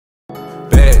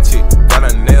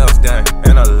done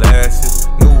and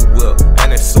elastic. New whip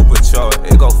and it's supercharged,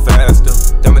 it go faster.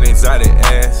 Them exotic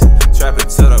ass, trapping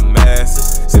to the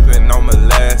masses. Sipping on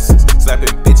molasses,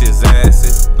 slapping bitches'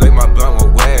 asses. Lick my blunt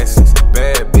with waxes.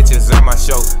 Bad bitches at my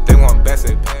show, they want best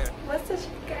at pass. What's up,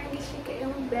 Shika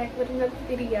and we back with another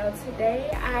video. Today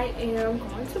I am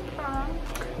going to prom,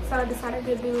 so I decided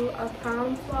to do a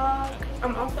prom vlog.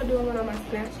 I'm also doing one on my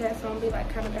Snapchat, so I'll be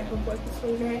like kind of back and forth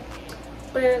between that.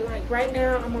 But like right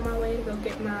now I'm on my way to go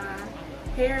get my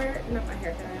hair, not my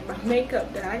hair done, my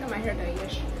makeup done. I got my hair done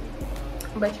yesterday,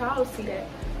 but y'all will see that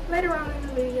later on in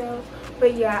the video.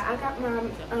 But yeah, I got my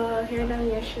hair done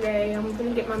yesterday. I'm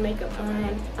gonna get my makeup done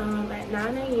at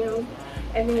 9 a.m.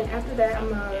 and then after that I'm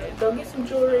gonna go get some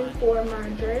jewelry for my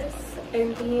dress,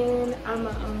 and then I'm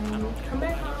gonna come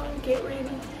back home, get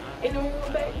ready, and then we'll go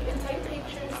back and take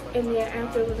pictures, and then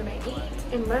after we're gonna eat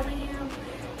in Birmingham,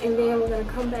 and then we're gonna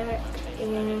come back,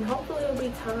 and hopefully it'll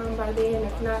be time by then.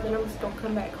 If not, then I'm just gonna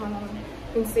come back home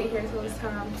and sit here until it's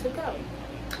time to go.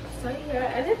 So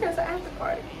yeah, and then there's an after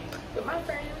party with my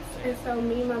friends, and so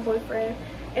me, my boyfriend,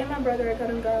 and my brother are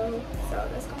gonna go. So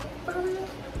that's gonna be fun.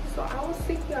 So I will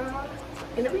see y'all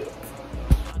in a minute.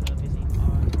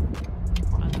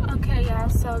 Okay y'all,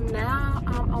 so now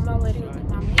I'm on my way to get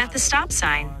my makeup. At the stop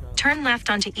sign, turn left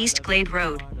onto East Glade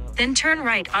Road, then turn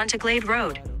right onto Glade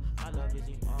Road.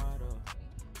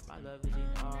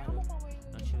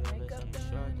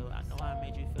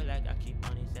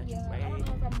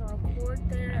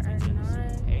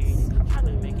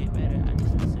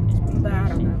 But I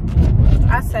don't know.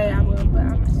 I say I will, but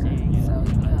I'm not sure. So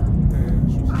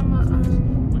yeah, I'm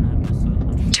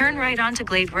turn right onto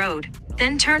Glade Road,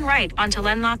 then turn right onto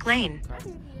Lenlock Lane.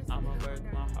 I'ma work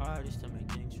my hardest to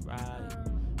make things right.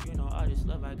 You know all this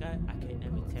love I got, I can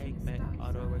never take back.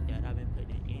 All the work that I've been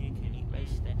putting in, can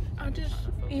erase that. I'll just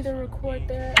either record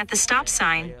there. At the stop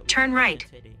sign, turn right.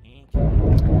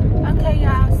 Okay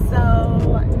y'all,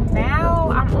 so now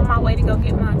I'm on my way to go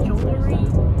get my jewelry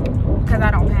because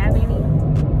I don't have any.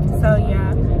 So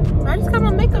yeah, I just got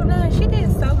my makeup done. She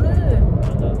did so good.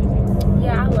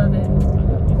 Yeah, I love it.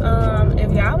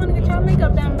 If y'all want to get your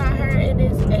makeup done by her, it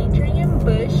is Adrian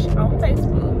Bush on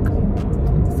Facebook.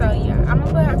 So yeah, I'm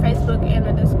gonna put her Facebook in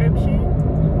the description.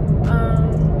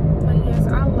 But yes,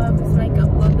 I love this makeup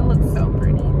look. It looks so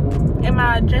pretty. And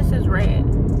my dress is red,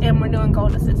 and we're doing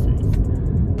gold accessories.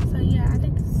 So yeah, I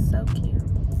think it's so cute.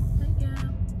 But yeah,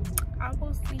 I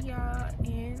will see y'all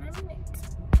in a minute.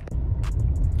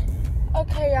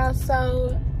 Okay y'all,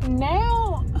 so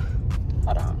now,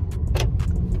 hold on.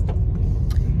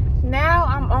 Now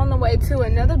I'm on the way to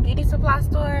another beauty supply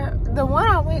store. The one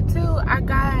I went to, I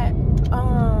got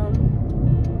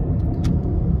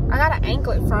an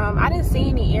anklet from. I didn't see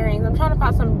any earrings. I'm trying to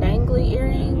find some dangly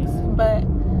earrings, but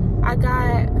I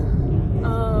got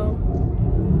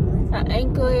an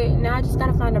anklet. Now I just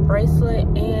gotta find a bracelet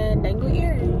and dangly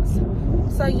earrings.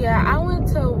 So yeah, I went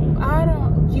to, I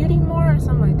don't, Beauty Mart or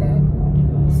something like that.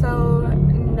 So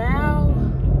now,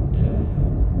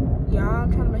 y'all,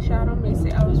 I'm trying to make sure I don't miss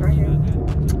it. I was right here.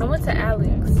 I went to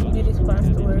Alex Beauty Supply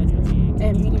Store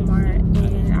and Beauty Mart,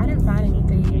 and I didn't find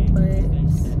anything, but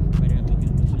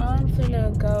I'm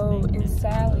finna go in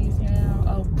Sally's now.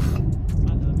 Oh,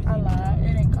 I lied.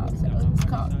 It ain't called Sally's. It's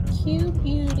called Q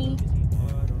Beauty.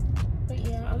 But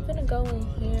yeah, I'm finna go in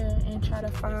here and try to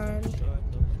find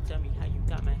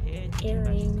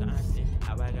earrings.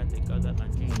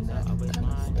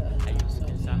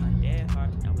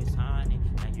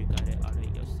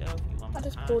 I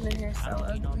just pulled in here so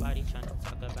ugly.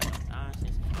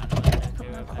 Put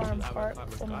my car in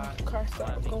park for my car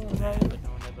start going road.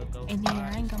 And then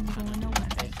I ain't gonna be going nowhere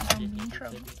because I'm in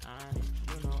trouble.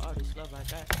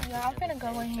 Yeah, I'm gonna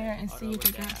go in here and see if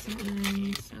they got some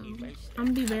earrings. So I'm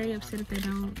gonna be very upset if they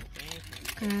don't,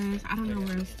 because I don't know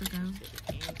where else to go.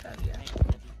 So yeah.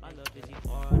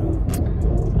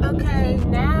 Okay,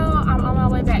 now I'm on my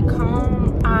way back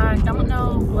home. I don't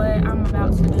know what I'm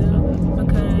about to do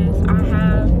because I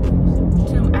have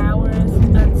 2 hours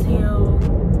until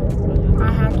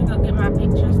I have to go get my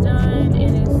pictures done.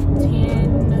 It is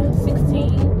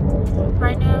 10:16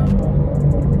 right now,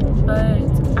 but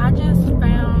I just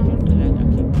found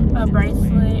a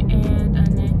bracelet and a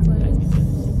necklace.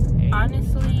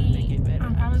 Honestly,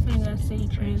 I'm probably gonna go to City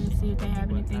Trends and see if they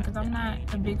have anything, because I'm not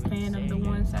a big fan of the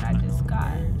ones that I just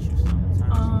got.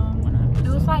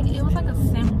 It was like a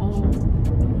simple,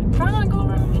 I'm gonna go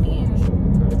around it again.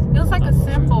 It was like a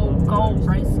simple gold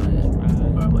bracelet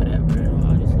or whatever.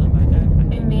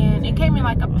 And then it came in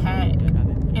like a pack.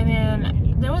 And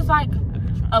then there was like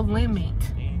a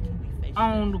limit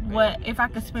on what, if I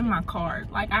could spend my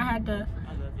card. Like I had to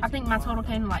I think my total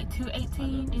came to like $218,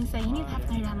 and he said you need to have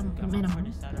 $30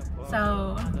 minimum.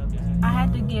 So I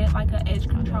had to get like an edge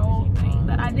control thing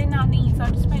that I did not need, so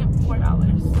I just spent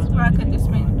 $4 where I could just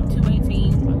spend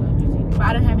 $218, but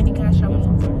I didn't have any cash on me.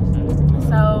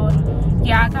 So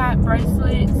yeah, I got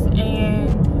bracelets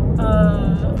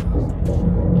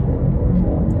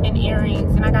and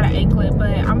earrings, and I got an anklet,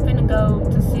 but I'm finna go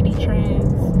to City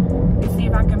Trends and see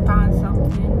if I can find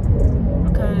something,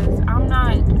 because I'm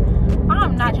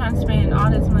not trying to spend all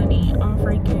this money on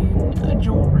freaking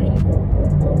jewelry.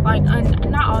 Like,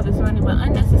 not all this money, but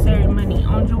unnecessary money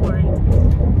on jewelry.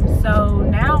 So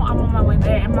now I'm on my way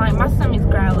there, and my stomach's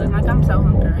growling. Like, I'm so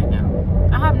hungry right now.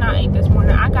 I have not ate this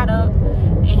morning. I got up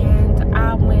and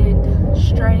I went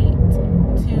straight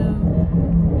to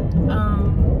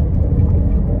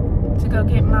go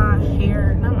get my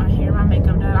hair, not my hair, my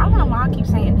makeup done. I don't know why I keep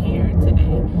saying hair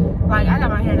today. Like, I got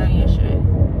my hair done yesterday.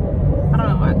 I don't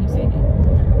know why I keep saying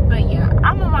it. But yeah,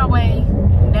 I'm on my way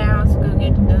now to go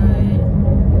get it done.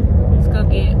 Let's go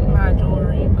get my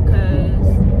jewelry,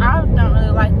 because I don't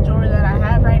really like the jewelry that I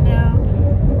have right now.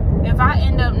 If I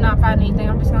end up not finding anything,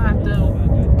 I'm just gonna have to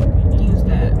use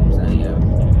that. So yeah.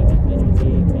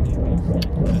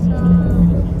 So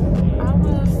I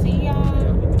will see y'all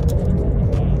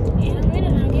in a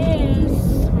minute, I guess.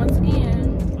 Once again.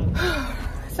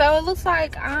 So it looks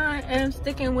like I am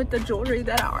sticking with the jewelry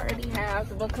that I already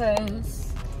have,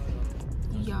 because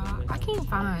y'all, I can't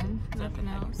find nothing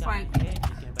else. Like,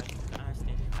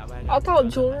 I thought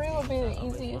jewelry would be the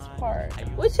easiest part,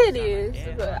 which it is,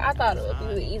 but I thought it would be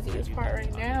the easiest part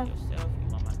right now,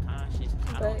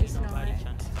 but it's not.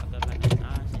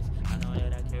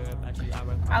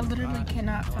 I literally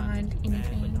cannot find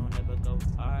anything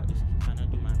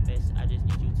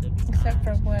except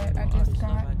for what I just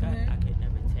got, but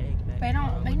they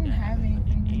didn't have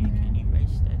anything in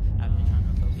there.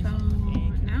 So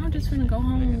now I'm just gonna go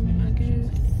home, I guess,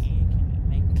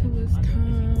 till it's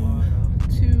time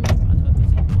to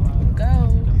go.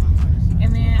 And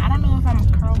then I don't know if I'm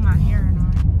gonna curl my hair or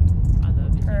not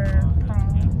for prom.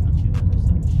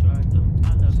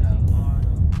 So,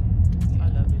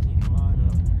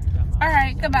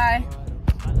 alright, goodbye.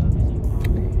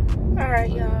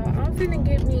 Alright, y'all, I'm finna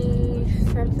get me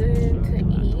something to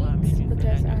eat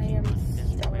because I am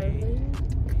starving.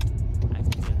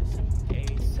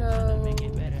 So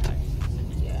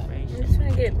yeah, I'm just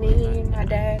gonna get me, my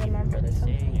dad, and my brother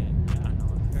something,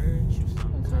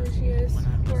 because yes,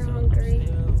 we're hungry.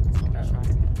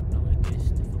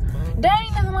 Dang,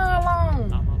 this line long.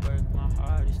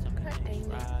 God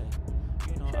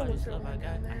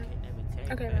dang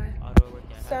it. Okay, bye.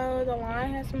 So the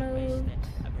line has moved.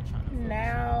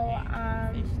 Now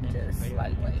I'm just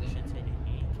like waiting.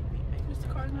 There's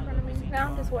cars in front of me. Now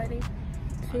I'm just waiting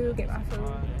to get my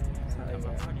food. So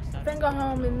I'm gonna go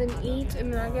home and then eat,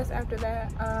 and then I guess after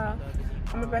that I'm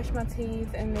gonna brush my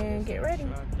teeth and then get ready.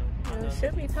 And it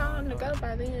should be time to go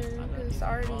by then, because it's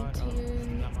already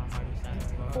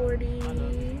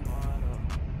 10:40.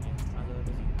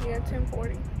 Yeah,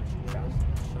 10:40. So.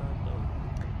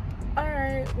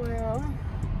 Alright, well,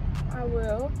 I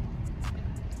will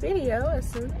video as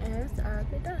soon as I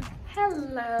get done.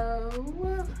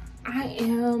 Hello, I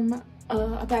am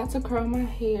about to curl my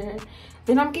hair.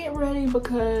 Then I'm getting ready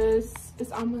because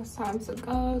it's almost time to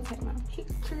go take my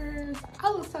pictures.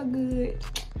 I look so good.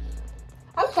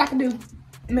 I wish I could do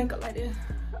makeup like this.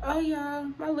 Oh yeah,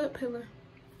 my lip pillar.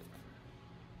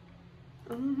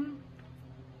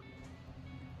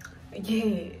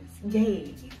 Yes,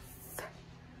 yes.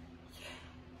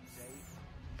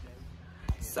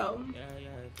 So I'm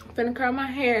gonna curl my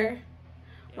hair.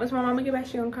 Once my mama get back,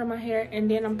 she's gonna curl my hair, and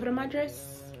then I'm putting my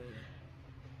dress.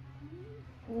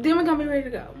 Then we're gonna be ready to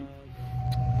go.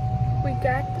 We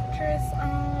got the dress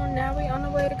on. Now we on the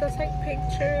way to go take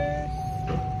pictures.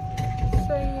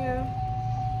 So yeah.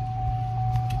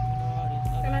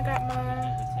 And I got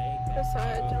my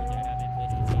massage on.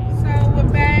 So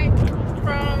we're back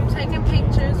from taking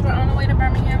pictures. We're on the way to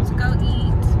Birmingham to go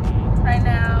eat right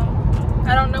now.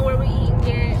 I don't know where we're eating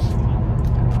yet,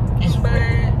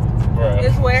 but bruh,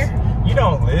 it's where? You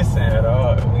don't listen at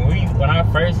all. When I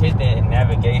first hit that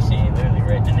navigation, it literally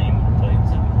read the name of the place.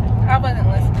 I wasn't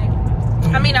listening.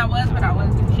 I mean, I was, but I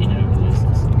wasn't. She never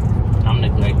listens. I'm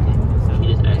neglected. So he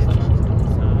just acts like she's doing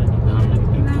something. I'm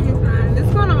neglected. No, he's not.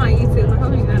 It's going on my YouTube. I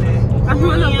hope he's not it. I'm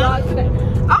doing a vlog today.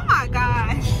 Oh my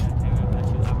gosh.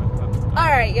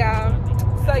 Alright, y'all.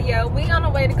 So yeah, we on the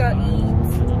way to go eat.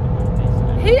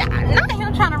 Not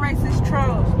him trying to race his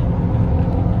truck.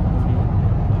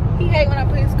 He hate when I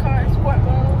put his car in sport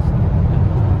mode.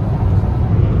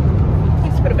 He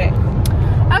just put it back.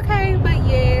 Okay, but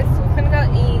yes, we're gonna go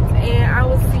eat, and I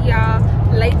will see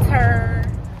later.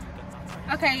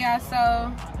 Okay, y'all, so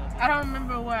I don't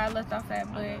remember where I left off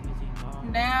at, but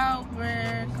now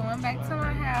we're going back to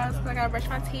my house because I gotta brush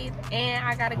my teeth and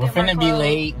I gotta get my clothes. We're finna be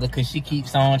late because she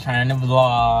keeps on trying to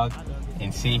vlog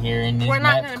and sit here in this We're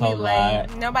not Mapco gonna be late.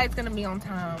 lot. Nobody's gonna be on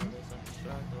time.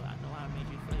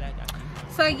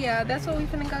 So yeah, that's what we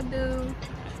finna go do.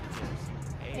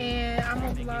 And I'm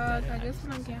gonna vlog, I guess,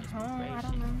 when I get home. I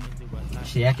don't know.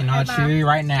 She acting all cheery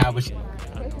right now, but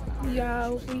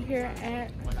y'all, we here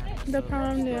at the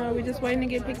prom now. We're just waiting to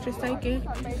get pictures taken.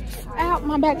 Ow,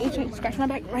 my back itching. Scratch my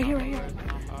back. Right here, right here.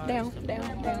 Down,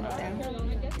 down, down, down.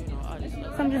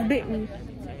 Something just bit me.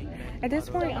 At this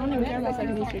point, I don't even care about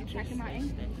taking these pictures.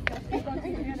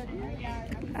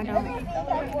 I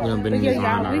don't. But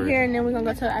yeah, y'all, we're here and then we're gonna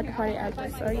go to the after party after.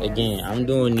 So yeah. Again, I'm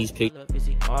doing these pictures.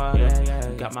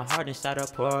 Got my heart inside a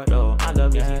portal. My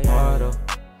love is immortal.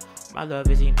 My love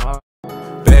is immortal.